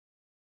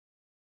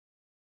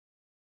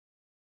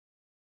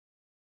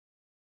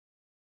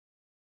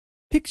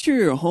Picture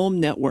your home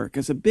network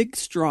as a big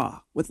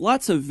straw with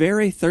lots of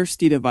very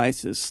thirsty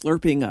devices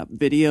slurping up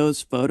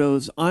videos,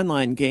 photos,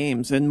 online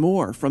games, and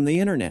more from the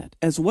internet,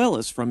 as well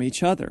as from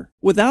each other.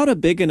 Without a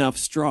big enough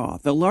straw,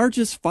 the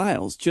largest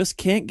files just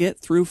can't get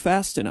through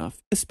fast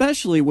enough,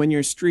 especially when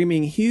you're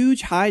streaming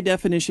huge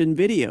high-definition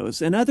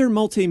videos and other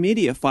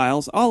multimedia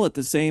files all at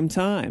the same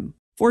time.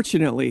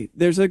 Fortunately,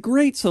 there's a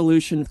great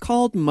solution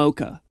called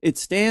MoCA. It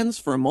stands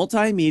for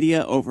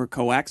Multimedia over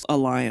Coax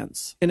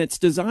Alliance, and it's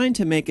designed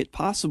to make it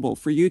possible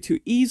for you to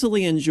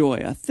easily enjoy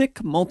a thick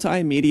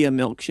multimedia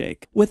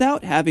milkshake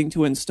without having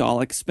to install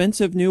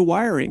expensive new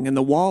wiring in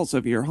the walls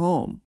of your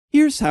home.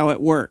 Here's how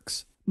it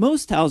works.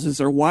 Most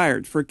houses are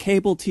wired for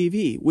cable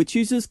TV, which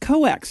uses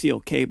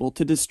coaxial cable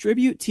to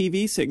distribute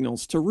TV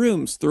signals to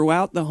rooms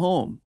throughout the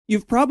home.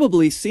 You've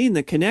probably seen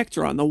the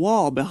connector on the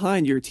wall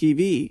behind your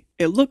TV.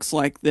 It looks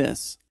like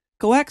this.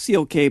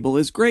 Coaxial cable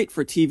is great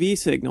for TV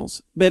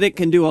signals, but it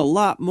can do a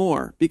lot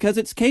more because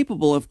it's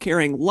capable of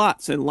carrying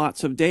lots and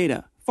lots of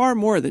data, far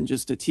more than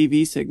just a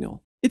TV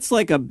signal. It's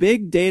like a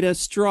big data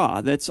straw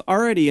that's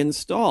already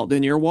installed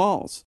in your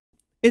walls.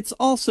 It's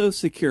also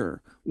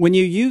secure. When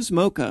you use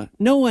MoCA,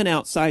 no one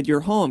outside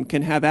your home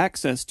can have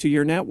access to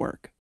your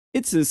network.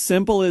 It's as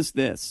simple as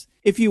this.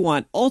 If you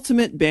want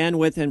ultimate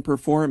bandwidth and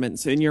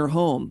performance in your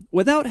home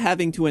without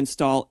having to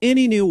install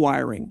any new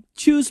wiring,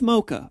 choose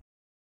MoCA.